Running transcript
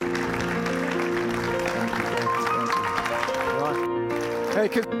Hey,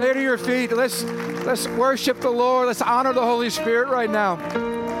 stay to your feet. Let's worship the Lord. Let's honor the Holy Spirit right now.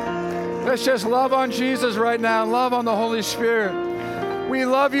 Let's just love on Jesus right now. Love on the Holy Spirit. We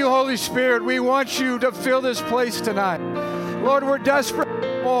love you, Holy Spirit. We want you to fill this place tonight. Lord, we're desperate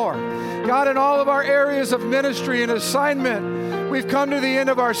for more. God, in all of our areas of ministry and assignment, we've come to the end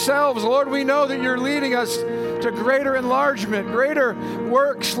of ourselves. Lord, we know that you're leading us to greater enlargement, greater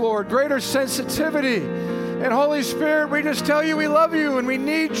works, Lord, greater sensitivity. And Holy Spirit, we just tell you we love you and we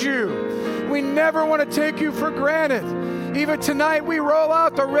need you. We never want to take you for granted. Even tonight, we roll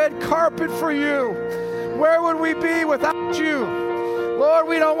out the red carpet for you. Where would we be without you? Lord,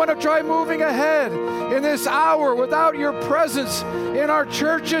 we don't want to try moving ahead in this hour without your presence in our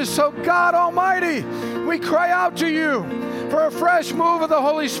churches. So God Almighty, we cry out to you for a fresh move of the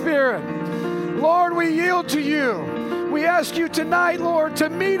Holy Spirit. Lord, we yield to you. We ask you tonight, Lord, to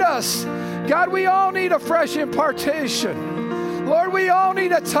meet us. God, we all need a fresh impartation. Lord, we all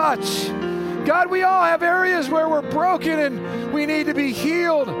need a touch. God, we all have areas where we're broken and we need to be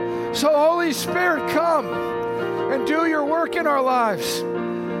healed. So Holy Spirit, come and do your work in our lives.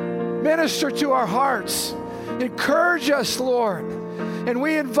 Minister to our hearts. Encourage us, Lord. And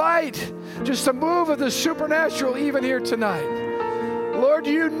we invite just a move of the supernatural even here tonight. Lord,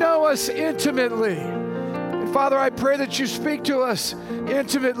 you know us intimately. And Father, I pray that you speak to us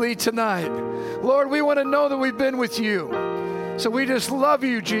intimately tonight. Lord, we want to know that we've been with you. So we just love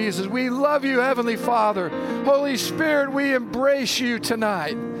you, Jesus. We love you, Heavenly Father. Holy Spirit, we embrace you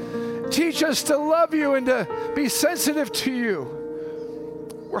tonight. Teach us to love you and to be sensitive to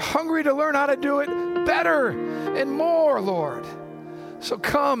you. We're hungry to learn how to do it better and more, Lord. So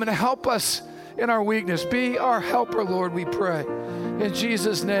come and help us in our weakness. Be our helper, Lord, we pray. In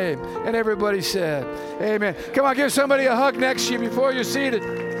Jesus' name. And everybody said, amen. Come on, give somebody a hug next to you before you're seated.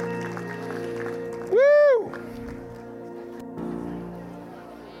 Woo!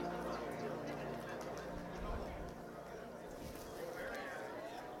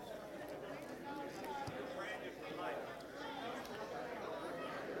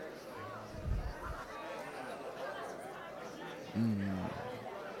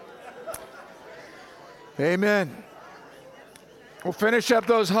 Amen. We'll finish up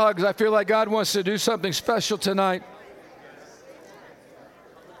those hugs. I feel like God wants to do something special tonight.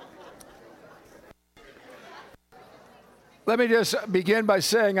 Let me just begin by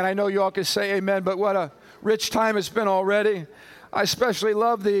saying, and I know you all can say amen, but what a rich time it's been already. I especially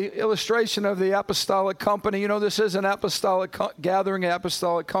love the illustration of the apostolic company. You know, this is an apostolic gathering, an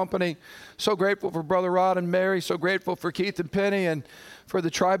apostolic company. So grateful for Brother Rod and Mary. So grateful for Keith and Penny and for the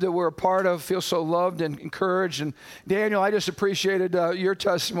tribe that we're a part of. Feel so loved and encouraged. And Daniel, I just appreciated your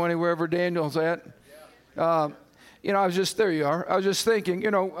testimony wherever Daniel's at. You know, there you are. I was just thinking,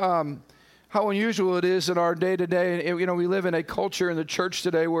 how unusual it is in our day-to-day. You know, we live in a culture in the church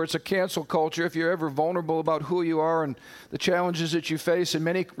today where it's a cancel culture. If you're ever vulnerable about who you are and the challenges that you face in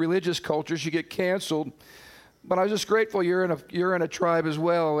many religious cultures, you get canceled. But I was just grateful you're in a tribe as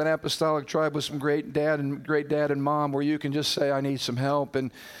well, an apostolic tribe with some great dad and mom, where you can just say, I need some help.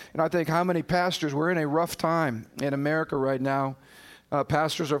 And I think how many pastors, we're in a rough time in America right now.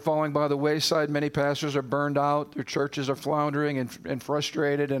 Pastors are falling by the wayside. Many pastors are burned out. Their churches are floundering and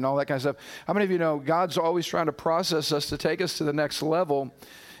frustrated and all that kind of stuff. How many of you know God's always trying to process us to take us to the next level?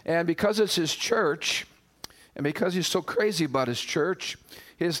 And because it's his church, and because he's so crazy about his church,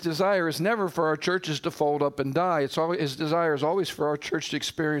 his desire is never for our churches to fold up and die. His desire is always for our church to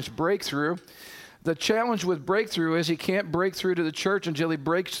experience breakthrough. The challenge with breakthrough is he can't break through to the church until he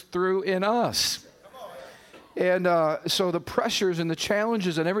breaks through in us. And so the pressures and the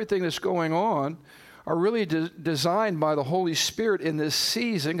challenges and everything that's going on are really designed by the Holy Spirit in this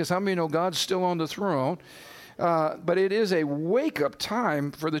season, because how many know God's still on the throne? But it is a wake-up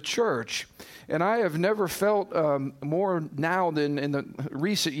time for the church. And I have never felt more now than in the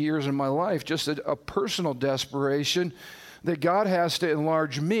recent years in my life, just a personal desperation that God has to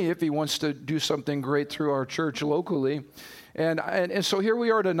enlarge me if he wants to do something great through our church locally. And so here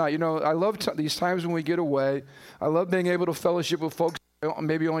we are tonight. You know, I love these times when we get away. I love being able to fellowship with folks I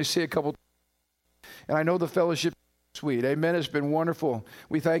maybe only see a couple times. And I know the fellowship is sweet. Amen. It's been wonderful.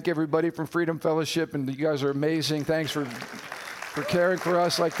 We thank everybody from Freedom Fellowship, and you guys are amazing. Thanks for caring for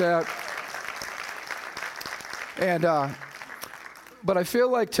us like that. And But I feel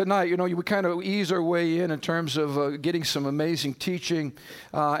like tonight, we kind of ease our way in terms of getting some amazing teaching.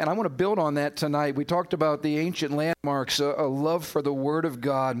 And I want to build on that tonight. We talked about the ancient landmarks, a love for the Word of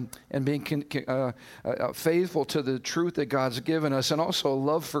God and being faithful to the truth that God's given us, and also a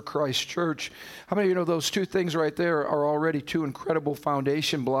love for Christ Church. How many of you know those two things right there are already two incredible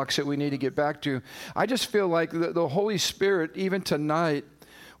foundation blocks that we need to get back to? I just feel like the Holy Spirit, even tonight,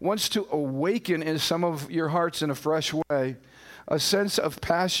 wants to awaken in some of your hearts in a fresh way a sense of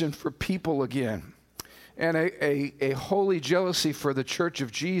passion for people again, and a holy jealousy for the church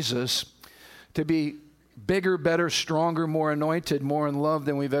of Jesus to be bigger, better, stronger, more anointed, more in love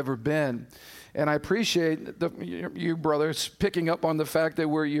than we've ever been. And I appreciate you brothers picking up on the fact that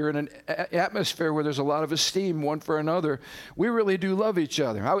you're in an atmosphere where there's a lot of esteem one for another. We really do love each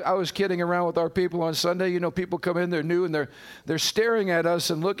other. I was kidding around with our people on Sunday. People come in, they're new, and they're staring at us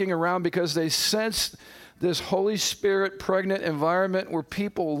and looking around because they sense this Holy Spirit pregnant environment where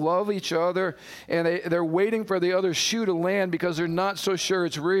people love each other, and they're waiting for the other shoe to land because they're not so sure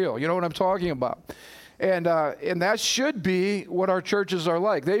it's real. You know what I'm talking about? And that should be what our churches are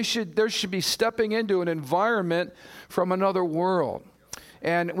like. There should be stepping into an environment from another world.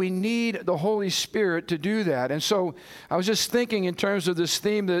 And we need the Holy Spirit to do that. And so I was just thinking in terms of this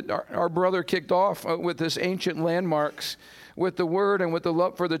theme that our brother kicked off with this ancient landmarks, with the Word and with the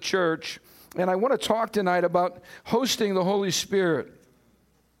love for the church. And I want to talk tonight about hosting the Holy Spirit.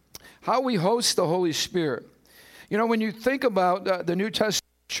 How we host the Holy Spirit. When you think about the New Testament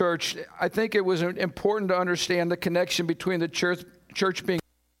church, I think it was important to understand the connection between the church being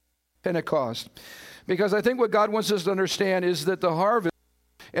Pentecost. Because I think what God wants us to understand is that the harvest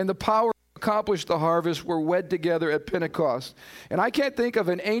and the power to accomplish the harvest were wed together at Pentecost. And I can't think of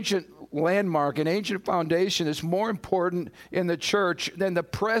an ancient landmark, an ancient foundation that's more important in the church than the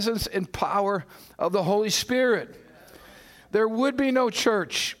presence and power of the Holy Spirit. There would be no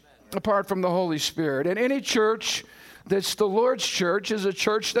church apart from the Holy Spirit. And any church that's the Lord's church is a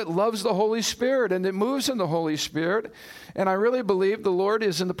church that loves the Holy Spirit and that moves in the Holy Spirit. And I really believe the Lord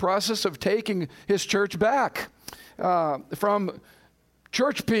is in the process of taking his church back from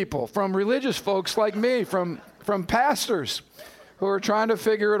church people, from religious folks like me, from pastors who are trying to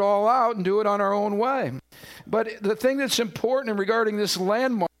figure it all out and do it on our own way. But the thing that's important regarding this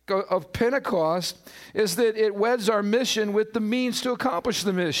landmark of Pentecost is that it weds our mission with the means to accomplish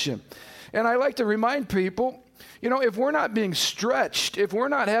the mission. And I like to remind people, if we're not being stretched, if we're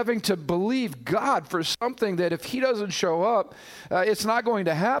not having to believe God for something that if he doesn't show up, it's not going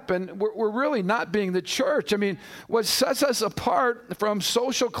to happen, we're really not being the church. I mean, what sets us apart from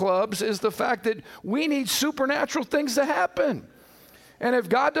social clubs is the fact that we need supernatural things to happen. And if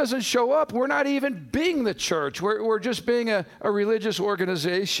God doesn't show up, we're not even being the church. We're just being a religious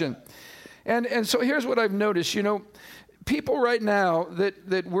organization. And so here's what I've noticed. People right now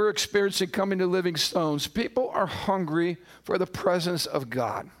that we're experiencing coming to Living Stones, people are hungry for the presence of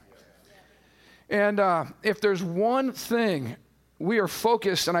God. And if there's one thing we are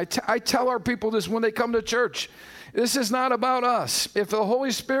focused, and I tell our people this when they come to church, this is not about us. If the Holy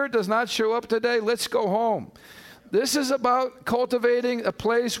Spirit does not show up today, let's go home. This is about cultivating a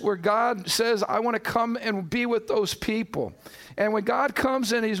place where God says, I want to come and be with those people. And when God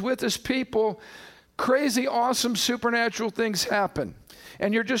comes and he's with his people, crazy, awesome, supernatural things happen.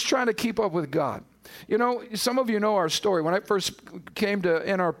 And you're just trying to keep up with God. Some of you know our story. When I first came to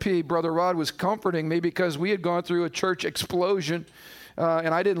NRP, Brother Rod was comforting me because we had gone through a church explosion.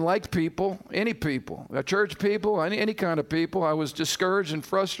 And I didn't like people, any people, church people, any kind of people. I was discouraged and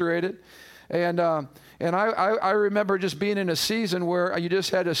frustrated. And I remember just being in a season where you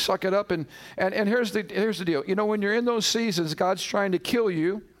just had to suck it up. And here's the deal. When you're in those seasons, God's trying to kill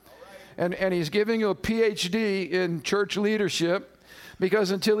you. And he's giving you a PhD in church leadership, because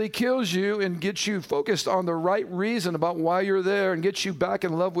until he kills you and gets you focused on the right reason about why you're there and gets you back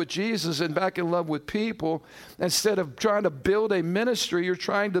in love with Jesus and back in love with people, instead of trying to build a ministry, you're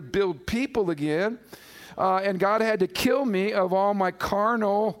trying to build people again. And God had to kill me of all my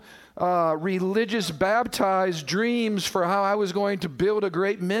carnal, religious, baptized dreams for how I was going to build a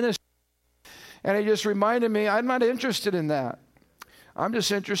great ministry. And he just reminded me, I'm not interested in that. I'm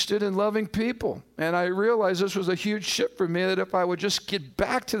just interested in loving people. And I realized this was a huge shift for me, that if I would just get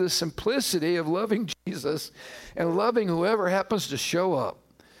back to the simplicity of loving Jesus and loving whoever happens to show up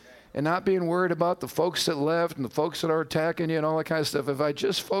and not being worried about the folks that left and the folks that are attacking you and all that kind of stuff, if I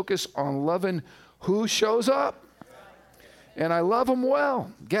just focus on loving who shows up and I love them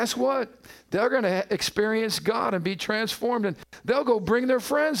well, guess what? They're going to experience God and be transformed, and they'll go bring their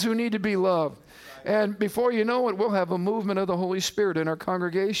friends who need to be loved. And before you know it, we'll have a movement of the Holy Spirit in our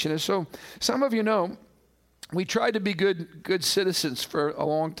congregation. And so some of you know we tried to be good citizens for a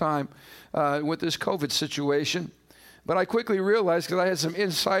long time with this COVID situation. But I quickly realized, because I had some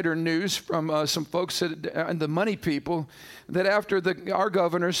insider news from some folks and the money people, that after our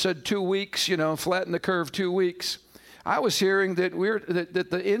governor said 2 weeks, flatten the curve 2 weeks, I was hearing that that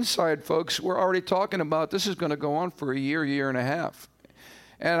the inside folks were already talking about this is going to go on for a year and a half.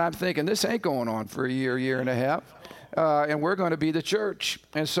 And I'm thinking, this ain't going on for a year and a half. And we're going to be the church.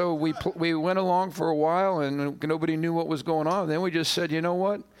 And so we went along for a while, and nobody knew what was going on. Then we just said, you know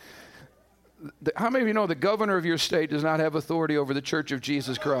what? How many of you know the governor of your state does not have authority over the Church of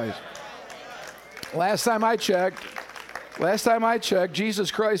Jesus Christ? Last time I checked,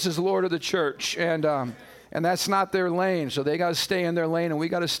 Jesus Christ is Lord of the church, and that's not their lane. So they got to stay in their lane, and we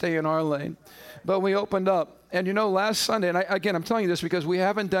got to stay in our lane. But we opened up, and last Sunday, and I'm telling you this because we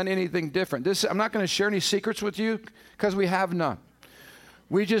haven't done anything different. I'm not going to share any secrets with you because we have none.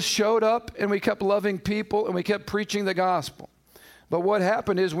 We just showed up, and we kept loving people, and we kept preaching the gospel. But what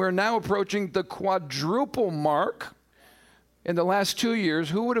happened is we're now approaching the quadruple mark in the last 2 years.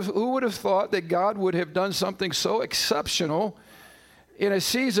 Who would have thought that God would have done something so exceptional in a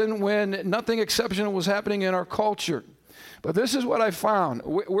season when nothing exceptional was happening in our culture? But this is what I found.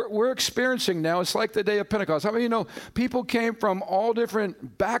 We're experiencing now, it's like the day of Pentecost. How many of you know people came from all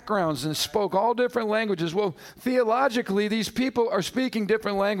different backgrounds and spoke all different languages? Well, theologically, these people are speaking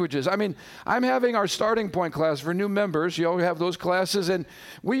different languages. I mean, I'm having our starting point class for new members. You have those classes, and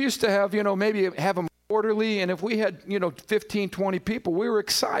we used to have, maybe have them quarterly, and if we had, 15, 20 people, we were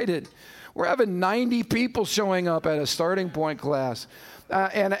excited. We're having 90 people showing up at a starting point class,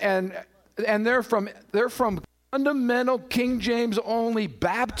 and they're from fundamental King James only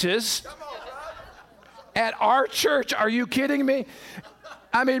Baptists at our church. Are you kidding me?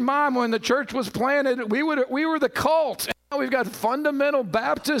 I mean, Mom, when the church was planted, we were the cult. And now we've got fundamental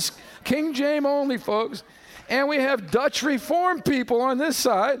Baptist King James only folks, and we have Dutch Reformed people on this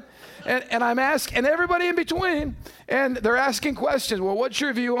side. And I'm asking, and everybody in between, and they're asking questions. Well, what's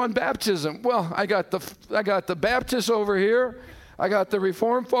your view on baptism? Well, I got the Baptists over here. I got the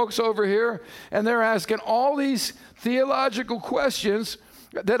Reformed folks over here, and they're asking all these theological questions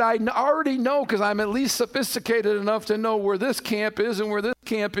that I already know because I'm at least sophisticated enough to know where this camp is and where this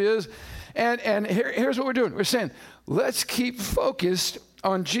camp is. And here's what we're doing. We're saying, let's keep focused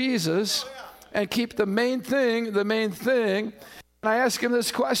on Jesus and keep the main thing. And I ask him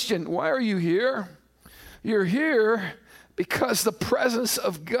this question: why are you here? You're here because the presence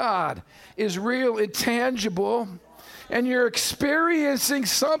of God is real and tangible, and you're experiencing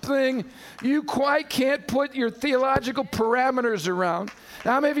something you quite can't put your theological parameters around.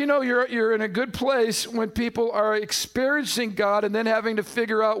 Now, how many of you know you're in a good place when people are experiencing God and then having to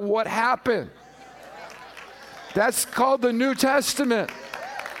figure out what happened? That's called the New Testament.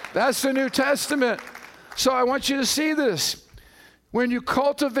 That's the New Testament. So I want you to see this. When you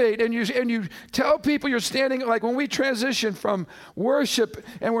cultivate and you tell people you're standing, like when we transition from worship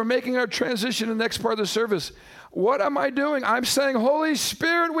and we're making our transition to the next part of the service, what am I doing? I'm saying, Holy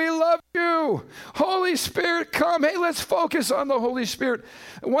Spirit, we love you. Holy Spirit, come. Hey, let's focus on the Holy Spirit.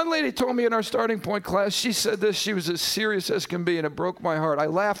 One lady told me in our starting point class, she said this, she was as serious as can be, and it broke my heart. I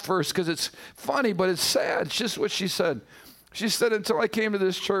laughed first because it's funny, but it's sad. It's just what she said. She said, until I came to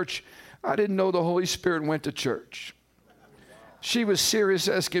this church, I didn't know the Holy Spirit went to church. She was serious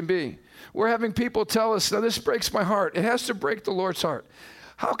as can be. We're having people tell us, now this breaks my heart. It has to break the Lord's heart.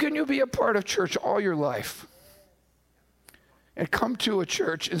 How can you be a part of church all your life and come to a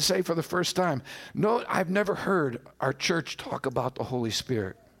church and say for the first time, no, I've never heard our church talk about the Holy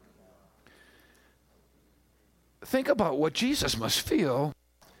Spirit? Think about what Jesus must feel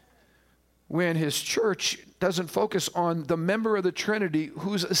when his church doesn't focus on the member of the Trinity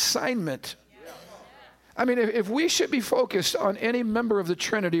whose assignment. I mean, if we should be focused on any member of the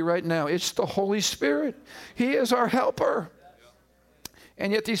Trinity right now, it's the Holy Spirit. He is our helper.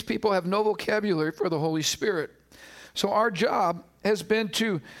 And yet these people have no vocabulary for the Holy Spirit. So our job has been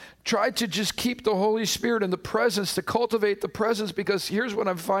to try to just keep the Holy Spirit in the presence, to cultivate the presence, because here's what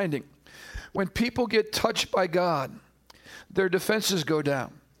I'm finding. When people get touched by God, their defenses go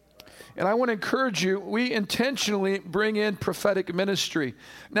down. And I want to encourage you, we intentionally bring in prophetic ministry.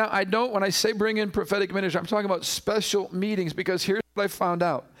 Now, when I say bring in prophetic ministry, I'm talking about special meetings, because here's what I found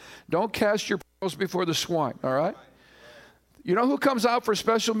out. Don't cast your pearls before the swine, all right? You know who comes out for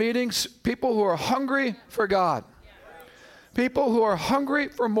special meetings? People who are hungry for God. People who are hungry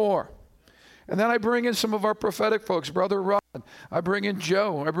for more. And then I bring in some of our prophetic folks, Brother Rob I bring in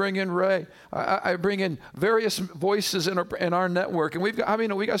Joe. I bring in Ray. I bring in various voices in our network. And we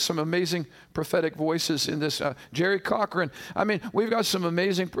got some amazing prophetic voices in this. Jerry Cochran. We've got some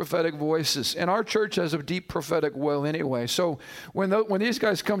amazing prophetic voices. And our church has a deep prophetic well anyway. So when these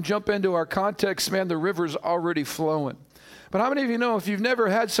guys jump into our context, man, the river's already flowing. But how many of you know if you've never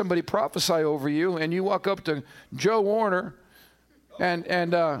had somebody prophesy over you and you walk up to Joe Warner and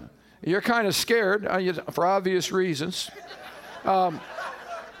you're kind of scared for obvious reasons. And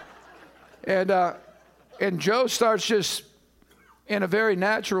Joe starts just in a very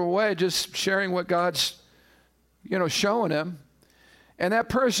natural way, just sharing what God's, showing him. And that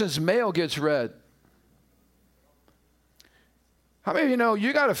person's mail gets read. How many of you know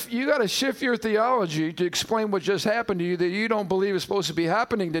you gotta shift your theology to explain what just happened to you that you don't believe is supposed to be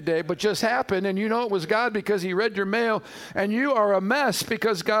happening today, but just happened, and you know it was God because he read your mail, and you are a mess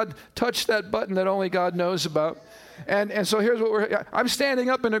because God touched that button that only God knows about. And so here's what I'm standing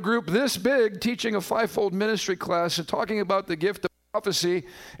up in a group this big teaching a fivefold ministry class and talking about the gift of prophecy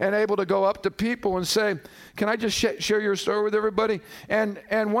and able to go up to people and say, can I just share your story with everybody? And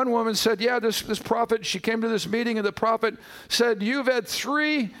one woman said, yeah, this prophet, she came to this meeting and the prophet said, you've had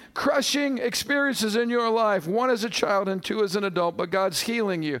 3 crushing experiences in your life, 1 as a child and 2 as an adult, but God's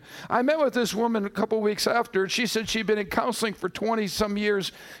healing you. I met with this woman a couple weeks after. She said she'd been in counseling for 20 some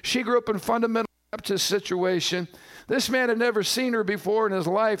years. She grew up in fundamental Baptist situation. This man had never seen her before in his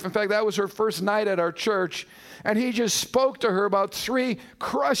life. In fact, that was her first night at our church. And he just spoke to her about 3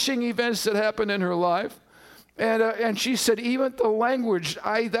 crushing events that happened in her life. And she said, even the language,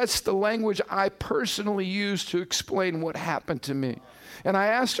 that's the language I personally use to explain what happened to me. And I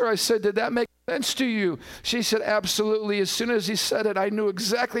asked her, I said, did that make sense to you? She said, absolutely. As soon as he said it, I knew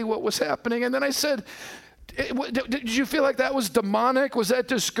exactly what was happening. And then I said, did you feel like that was demonic? Was that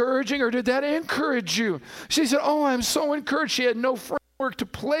discouraging, or did that encourage you? She said, oh, I'm so encouraged. She had no framework to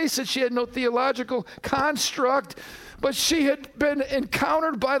place it. She had no theological construct, but she had been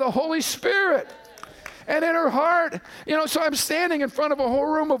encountered by the Holy Spirit. And in her heart, so I'm standing in front of a whole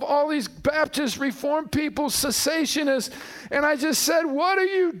room of all these Baptist, Reformed people, cessationists, and I just said, what do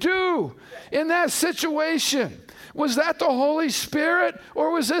you do in that situation? Was that the Holy Spirit,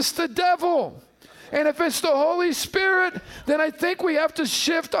 or was this the devil? And if it's the Holy Spirit, then I think we have to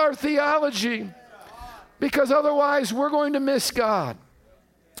shift our theology, because otherwise we're going to miss God.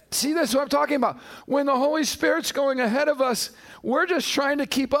 See, that's what I'm talking about. When the Holy Spirit's going ahead of us, we're just trying to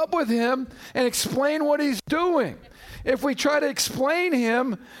keep up with him and explain what he's doing. If we try to explain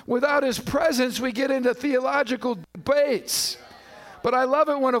him without his presence, we get into theological debates. But I love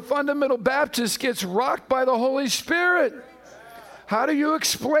it when a fundamental Baptist gets rocked by the Holy Spirit. How do you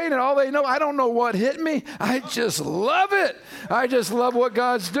explain it? All they know, I don't know what hit me. I just love it. I just love what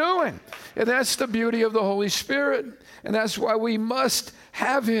God's doing. And that's the beauty of the Holy Spirit. And that's why we must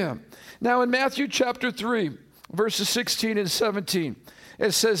have him. Now in Matthew chapter 3, verses 16 and 17,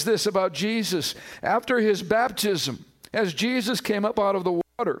 it says this about Jesus. After his baptism, as Jesus came up out of the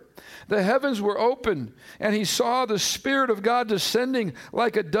water, the heavens were opened, and he saw the Spirit of God descending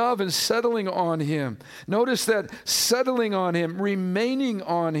like a dove and settling on him. Notice that, settling on him, remaining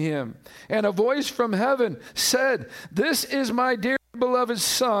on him. And a voice from heaven said, this is my dear beloved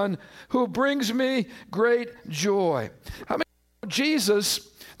Son, who brings me great joy. How many know Jesus,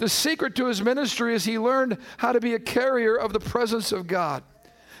 the secret to his ministry is he learned how to be a carrier of the presence of God.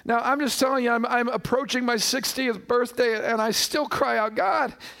 Now, I'm just telling you, I'm approaching my 60th birthday, and I still cry out,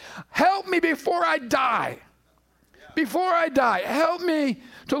 God, help me before I die. Before I die, help me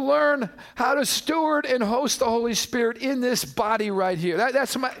to learn how to steward and host the Holy Spirit in this body right here.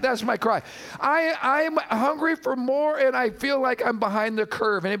 That's my cry. I'm hungry for more, and I feel like I'm behind the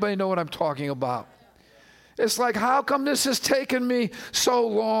curve. Anybody know what I'm talking about? It's like, how come this has taken me so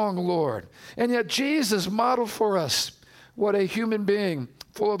long, Lord? And yet Jesus modeled for us what a human being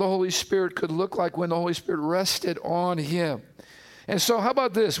full of the Holy Spirit could look like when the Holy Spirit rested on him. And so how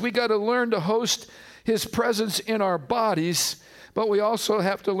about this? We got to learn to host his presence in our bodies, but we also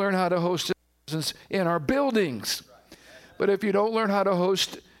have to learn how to host his presence in our buildings. But if you don't learn how to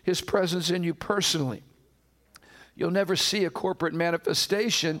host his presence in you personally, you'll never see a corporate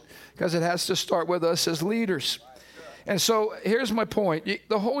manifestation, because it has to start with us as leaders. And so here's my point.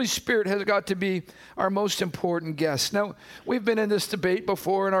 The Holy Spirit has got to be our most important guest. Now, we've been in this debate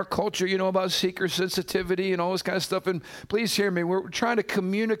before in our culture, about seeker sensitivity and all this kind of stuff. And please hear me. We're trying to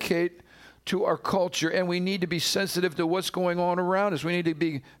communicate to our culture, and we need to be sensitive to what's going on around us. We need to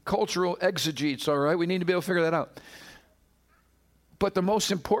be cultural exegetes, all right? We need to be able to figure that out. But the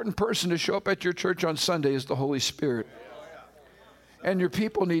most important person to show up at your church on Sunday is the Holy Spirit. And your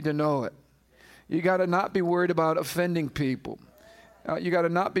people need to know it. You got to not be worried about offending people. You got to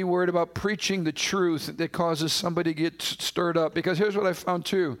not be worried about preaching the truth that causes somebody to get stirred up. Because here's what I found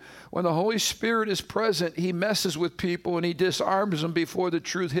too. When the Holy Spirit is present, he messes with people and he disarms them before the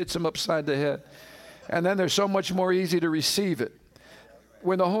truth hits them upside the head. And then they're so much more easy to receive it.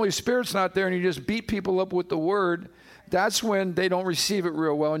 When the Holy Spirit's not there and you just beat people up with the word, that's when they don't receive it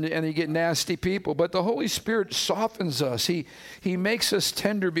real well and you get nasty people. But the Holy Spirit softens us. He makes us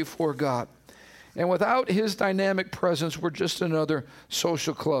tender before God. And without his dynamic presence, we're just another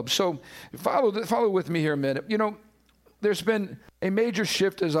social club. So follow with me here a minute. You know, there's been a major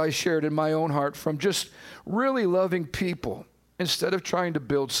shift, as I shared in my own heart, from just really loving people instead of trying to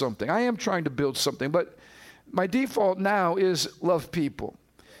build something. I am trying to build something, but my default now is love people.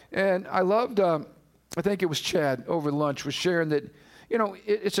 And I loved, I think it was Chad over lunch was sharing that, you know,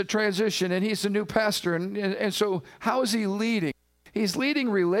 it's a transition and he's a new pastor. And so how is he leading? He's leading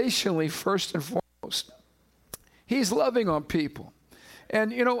relationally first and foremost. He's loving on people.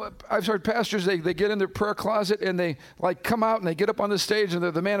 And, you know, I've heard pastors, they get in their prayer closet and they like come out and they get up on the stage and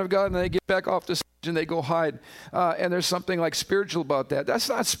they're the man of God and they get back off the stage and they go hide. And there's something like spiritual about that. That's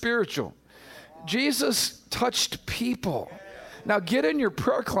not spiritual. Jesus touched people. Now get in your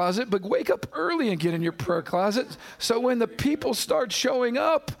prayer closet, but wake up early and get in your prayer closet. So when the people start showing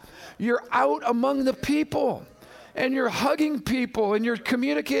up, you're out among the people. And you're hugging people and you're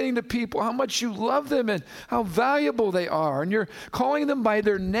communicating to people how much you love them and how valuable they are. And you're calling them by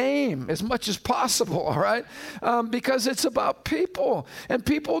their name as much as possible, all right? Because it's about people. And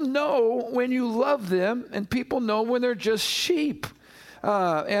people know when you love them and people know when they're just sheep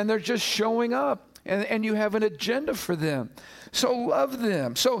and they're just showing up and you have an agenda for them. So love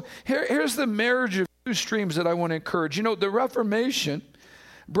them. So here's the marriage of two streams that I want to encourage. You know, the Reformation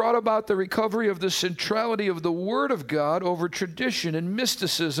brought about the recovery of the centrality of the Word of God over tradition and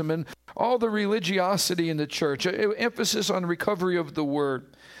mysticism and all the religiosity in the church, emphasis on recovery of the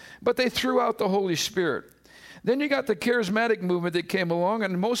Word. But they threw out the Holy Spirit. Then you got the charismatic movement that came along,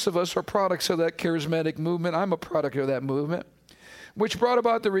 and most of us are products of that charismatic movement. I'm a product of that movement, which brought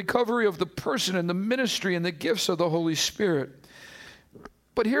about the recovery of the person and the ministry and the gifts of the Holy Spirit.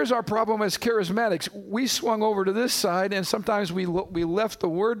 But here's our problem as charismatics. We swung over to this side, and sometimes we left the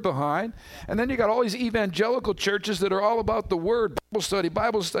Word behind. And then you got all these evangelical churches that are all about the Word, Bible study,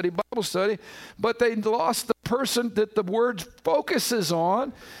 Bible study, Bible study. But they lost the person that the Word focuses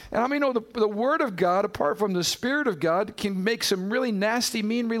on. And how many know the Word of God, apart from the Spirit of God, can make some really nasty,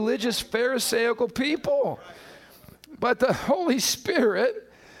 mean, religious, pharisaical people. But the Holy Spirit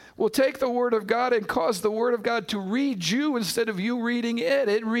will take the Word of God and cause the Word of God to read you instead of you reading it.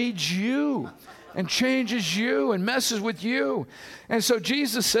 It reads you and changes you and messes with you. And so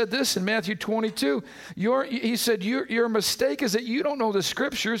Jesus said this in Matthew 22. He said, your mistake is that you don't know the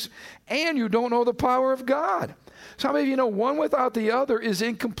Scriptures and you don't know the power of God. So how many of you know one without the other is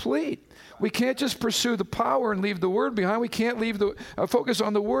incomplete? We can't just pursue the power and leave the Word behind. We can't leave focus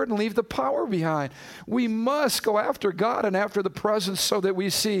on the Word and leave the power behind. We must go after God and after the presence so that we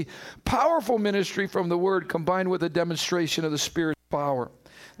see powerful ministry from the Word combined with a demonstration of the Spirit's power.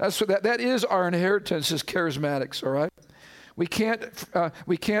 That is our inheritance as charismatics, all right? We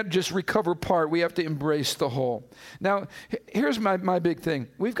can't just recover part. We have to embrace the whole. Now, here's my big thing.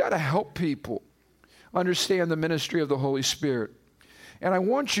 We've got to help people understand the ministry of the Holy Spirit. And I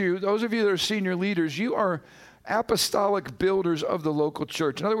want you, those of you that are senior leaders, you are apostolic builders of the local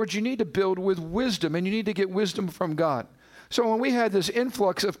church. In other words, you need to build with wisdom, and you need to get wisdom from God. So when we had this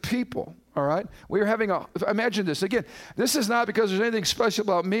influx of people, all right, we were having imagine this. Again, this is not because there's anything special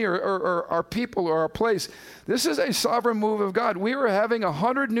about me or our people or our place. This is a sovereign move of God. We were having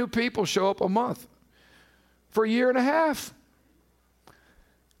 100 new people show up a month for a year and a half.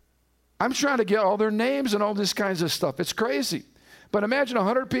 I'm trying to get all their names and all this kinds of stuff. It's crazy. But imagine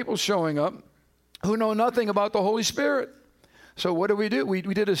 100 people showing up who know nothing about the Holy Spirit. So what do? We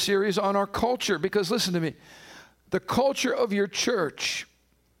did a series on our culture because listen to me. The culture of your church,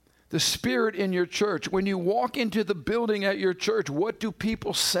 the spirit in your church, when you walk into the building at your church, what do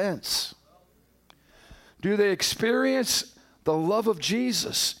people sense? Do they experience the love of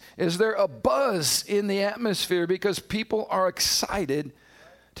Jesus? Is there a buzz in the atmosphere because people are excited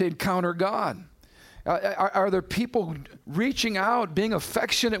to encounter God? Are there people reaching out, being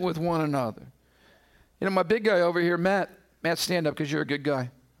affectionate with one another? You know, my big guy over here, Matt, stand up because you're a good guy.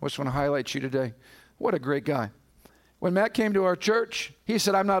 I just want to highlight you today. What a great guy. When Matt came to our church, he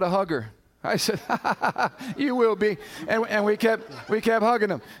said, I'm not a hugger. I said, you will be. And we kept hugging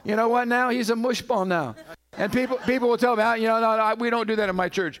him. You know what now? He's a mushball now. And people will tell me, no, we don't do that in my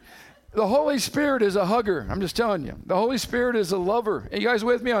church. The Holy Spirit is a hugger. I'm just telling you. The Holy Spirit is a lover. Are you guys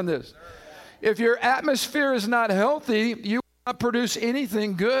with me on this? If your atmosphere is not healthy, you will not produce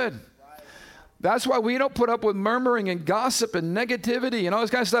anything good. That's why we don't put up with murmuring and gossip and negativity and all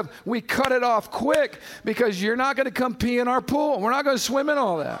this kind of stuff. We cut it off quick because you're not going to come pee in our pool. We're not going to swim in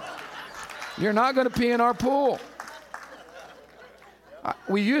all that. You're not going to pee in our pool.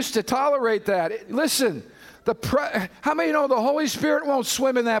 We used to tolerate that. Listen, how many know the Holy Spirit won't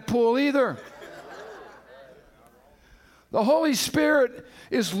swim in that pool either? The Holy Spirit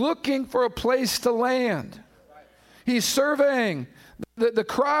is looking for a place to land. He's surveying the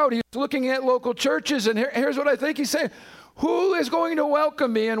crowd. He's looking at local churches, and here's what I think he's saying. Who is going to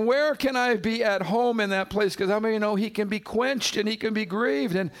welcome me, and where can I be at home in that place? Because how many know he can be quenched and he can be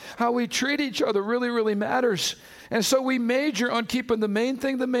grieved, and how we treat each other really, really matters. And so we major on keeping the main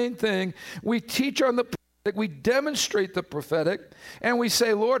thing the main thing. We teach on the prophetic. We demonstrate the prophetic, and we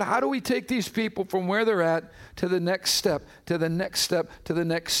say, Lord, how do we take these people from where they're at to the next step, to the next step, to the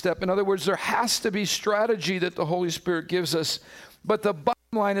next step? In other words, there has to be strategy that the Holy Spirit gives us. But the bottom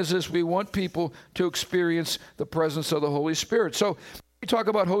line is this: we want people to experience the presence of the Holy Spirit. So we talk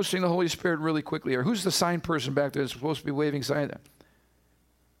about hosting the Holy Spirit really quickly here. Who's the sign person back there that's supposed to be waving sign?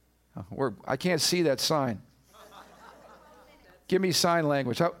 I can't see that sign. Give me sign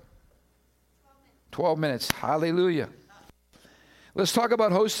language. 12 minutes. Hallelujah. Let's talk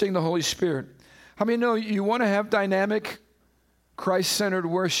about hosting the Holy Spirit. How many know you want to have dynamic, Christ-centered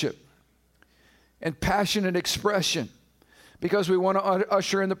worship and passionate expression? Because we want to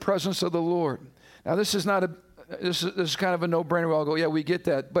usher in the presence of the Lord. Now, this is kind of a no-brainer. We'll all go, yeah, we get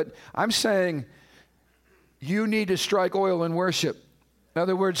that. But I'm saying you need to strike oil in worship. In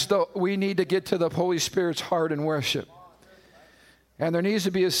other words, we need to get to the Holy Spirit's heart in worship. And there needs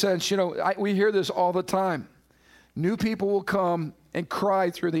to be a sense, we hear this all the time. New people will come and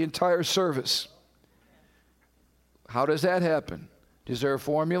cry through the entire service. How does that happen? Is there a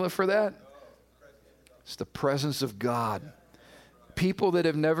formula for that? It's the presence of God. People that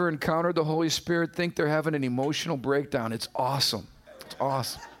have never encountered the Holy Spirit think they're having an emotional breakdown. It's awesome. It's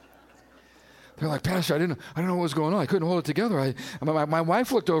awesome. They're like, Pastor, I don't know what was going on. I couldn't hold it together. My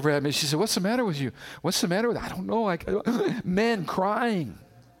wife looked over at me. She said, what's the matter with you? What's the matter with you? I don't know. Men crying.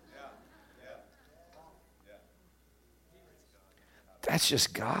 That's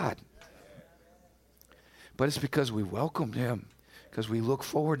just God. But it's because we welcomed him, because we look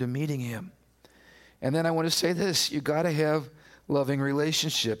forward to meeting him. And then I want to say this: you got to have loving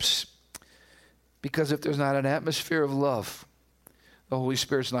relationships, because if there's not an atmosphere of love, the Holy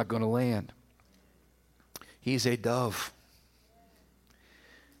Spirit's not going to land. He's a dove.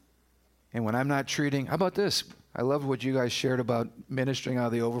 And when I'm not treating, how about this? I love what you guys shared about ministering out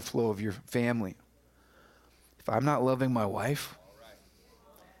of the overflow of your family. If I'm not loving my wife,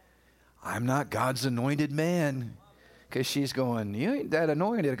 I'm not God's anointed man. Because she's going, you ain't that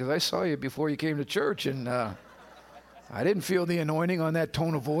anointed, because I saw you before you came to church, and I didn't feel the anointing on that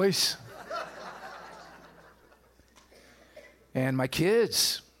tone of voice. And my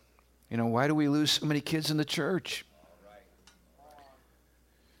kids, why do we lose so many kids in the church?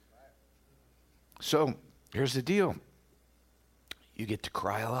 So here's the deal. You get to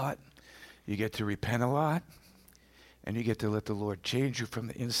cry a lot, you get to repent a lot, and you get to let the Lord change you from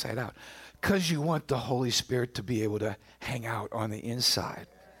the inside out, because you want the Holy Spirit to be able to hang out on the inside.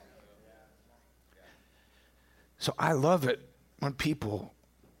 So I love it when people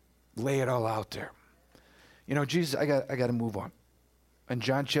lay it all out there. Jesus, I got to move on. In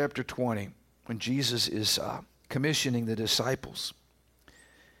John chapter 20, when Jesus is commissioning the disciples,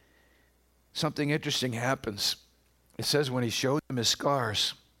 something interesting happens. It says when he showed them his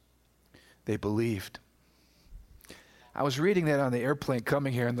scars, they believed. I was reading that on the airplane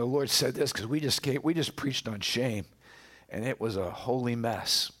coming here, and the Lord said this, because we just preached on shame, and it was a holy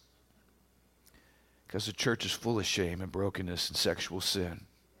mess, because the church is full of shame and brokenness and sexual sin.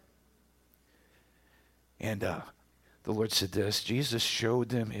 And the Lord said this: Jesus showed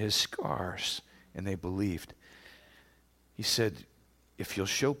them his scars, and they believed. He said, if you'll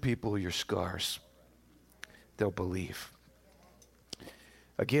show people your scars, they'll believe.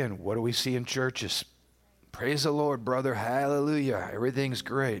 Again, what do we see in churches? Praise the Lord, brother. Hallelujah. Everything's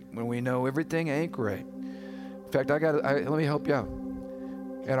great, when we know everything ain't great. In fact, let me help you out.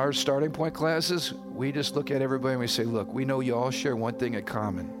 At our starting point classes, we just look at everybody and we say, look, we know you all share one thing in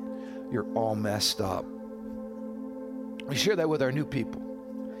common. You're all messed up. We share that with our new people.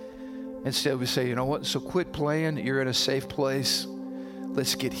 Instead, we say, you know what? So quit playing. You're in a safe place.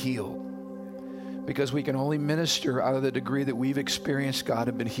 Let's get healed. Because we can only minister out of the degree that we've experienced God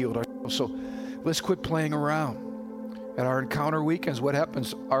and been healed ourselves. So let's quit playing around. At our encounter weekends, what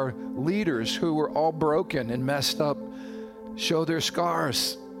happens? Our leaders who were all broken and messed up show their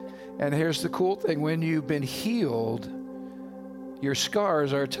scars. And here's the cool thing. When you've been healed, your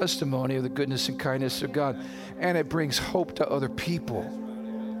scars are a testimony of the goodness and kindness of God. And it brings hope to other people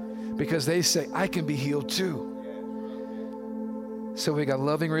because they say, I can be healed too. So we got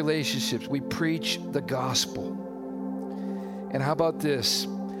loving relationships. We preach the gospel. And how about this?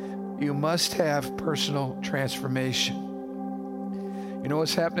 You must have personal transformation. You know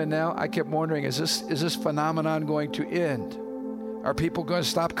what's happening now? I kept wondering, is this phenomenon going to end? Are people going to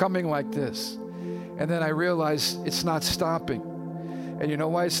stop coming like this? And then I realized it's not stopping. And you know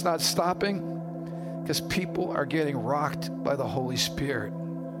why it's not stopping? Because people are getting rocked by the Holy Spirit.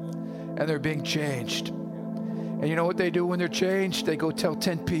 And they're being changed. And you know what they do when they're changed? They go tell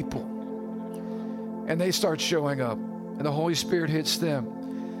 10 people. And they start showing up. And the Holy Spirit hits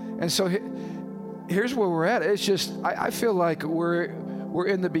them. And so here's where we're at. It's just, I feel like we're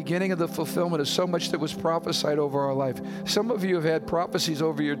in the beginning of the fulfillment of so much that was prophesied over our life. Some of you have had prophecies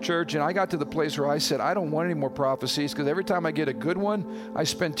over your church, and I got to the place where I said, I don't want any more prophecies, because every time I get a good one, I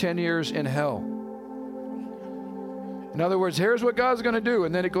spend 10 years in hell. In other words, here's what God's going to do,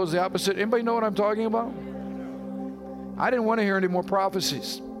 and then it goes the opposite. Anybody know what I'm talking about? I didn't want to hear any more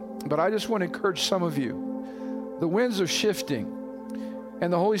prophecies, but I just want to encourage some of you. The winds are shifting,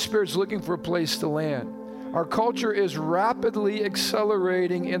 and the Holy Spirit's looking for a place to land. Our culture is rapidly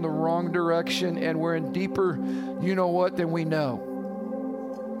accelerating in the wrong direction, and we're in deeper, you know what, than we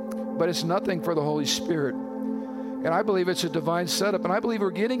know. But it's nothing for the Holy Spirit. And I believe it's a divine setup, and I believe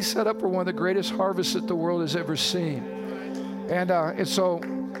we're getting set up for one of the greatest harvests that the world has ever seen. And so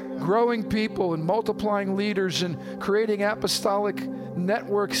growing people and multiplying leaders and creating apostolic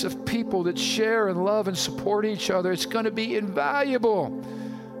networks of people that share and love and support each other, it's going to be invaluable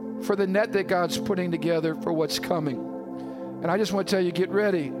for the net that God's putting together for what's coming. And I just want to tell you, get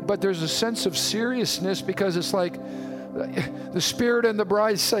ready. But there's a sense of seriousness, because it's like the Spirit and the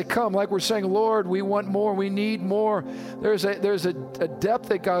bride say, come, like we're saying, Lord, we want more, we need more. There's a depth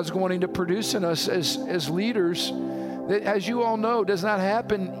that God's wanting to produce in us as leaders that, as you all know, does not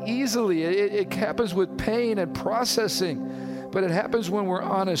happen easily. It happens with pain and processing, but it happens when we're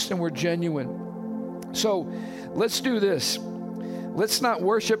honest and we're genuine. So let's do this. Let's not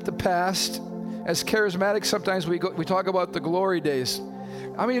worship the past. As charismatics, sometimes we talk about the glory days.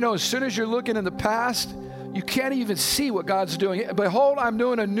 I mean, as soon as you're looking in the past, you can't even see what God's doing. Behold, I'm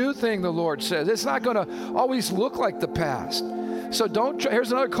doing a new thing, the Lord says. It's not going to always look like the past. So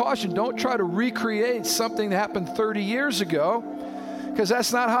here's another caution. Don't try to recreate something that happened 30 years ago, because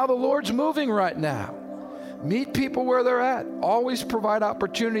that's not how the Lord's moving right now. Meet people where they're at. Always provide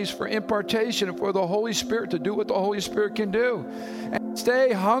opportunities for impartation and for the Holy Spirit to do what the Holy Spirit can do. And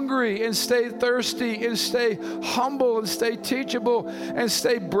stay hungry and stay thirsty and stay humble and stay teachable and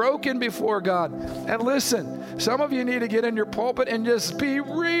stay broken before God. And listen, some of you need to get in your pulpit and just be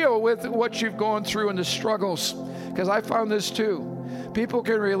real with what you've gone through and the struggles, because I found this too. People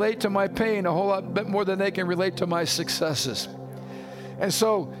can relate to my pain a whole lot bit more than they can relate to my successes. And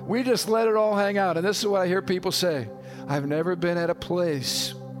so we just let it all hang out. And this is what I hear people say. I've never been at a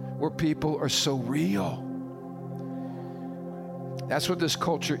place where people are so real. That's what this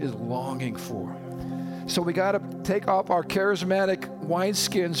culture is longing for. So we got to take off our charismatic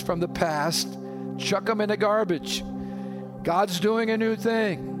wineskins from the past, chuck them in the garbage. God's doing a new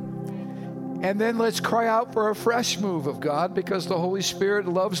thing. And then let's cry out for a fresh move of God, because the Holy Spirit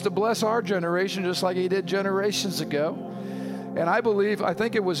loves to bless our generation just like he did generations ago. And I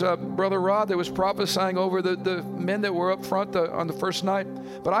think it was Brother Rod that was prophesying over the men that were up front on the first night.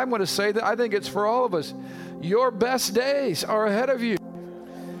 But I'm going to say that I think it's for all of us. Your best days are ahead of you.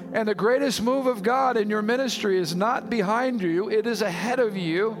 And the greatest move of God in your ministry is not behind you. It is ahead of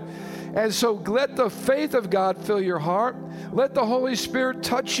you. And so let the faith of God fill your heart. Let the Holy Spirit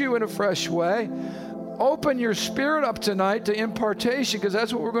touch you in a fresh way. Open your spirit up tonight to impartation, because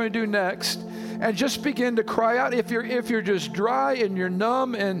that's what we're going to do next. And just begin to cry out. If you're just dry and you're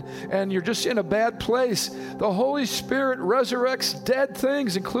numb and you're just in a bad place, the Holy Spirit resurrects dead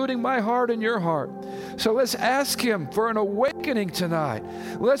things, including my heart and your heart. So let's ask him for an awakening tonight.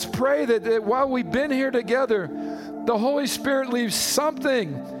 Let's pray that while we've been here together, the Holy Spirit leaves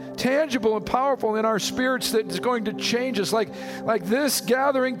something tangible and powerful in our spirits that is going to change us, like this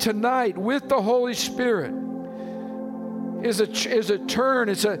gathering tonight with the Holy Spirit is a turn.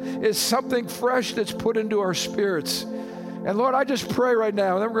 It's something fresh that's put into our spirits. And Lord, I just pray right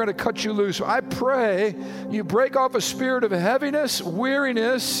now, and then we're going to cut you loose. I pray you break off a spirit of heaviness,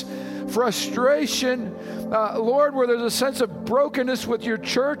 weariness, frustration, Lord, where there's a sense of brokenness with your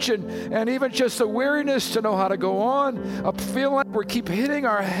church and even just a weariness to know how to go on, a feeling like we keep hitting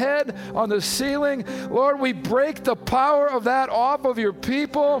our head on the ceiling. Lord, we break the power of that off of your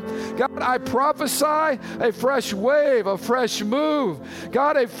people. God, I prophesy a fresh wave, a fresh move.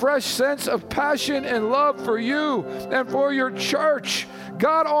 God, a fresh sense of passion and love for you and for your church.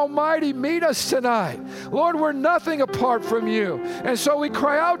 God Almighty, meet us tonight. Lord, we're nothing apart from you. And so we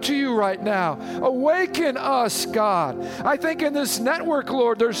cry out to you right now. Awaken us, God. I think in this network,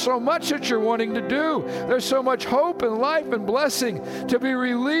 Lord, there's so much that you're wanting to do. There's so much hope and life and blessing to be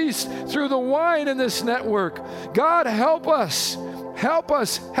released through the wine in this network. God, help us. Help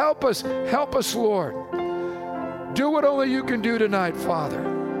us, help us, help us, Lord. Do what only you can do tonight, Father.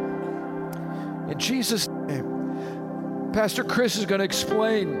 In Jesus' name. Pastor Chris is going to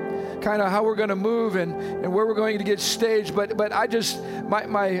explain kind of how we're going to move and where we're going to get staged. But I just,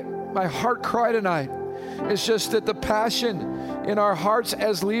 my heart cry tonight is just that the passion in our hearts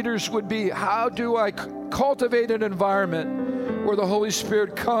as leaders would be, how do I cultivate an environment where the Holy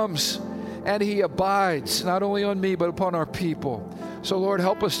Spirit comes and He abides not only on me but upon our people. So Lord,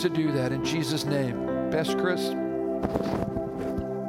 help us to do that in Jesus' name. Pastor Chris.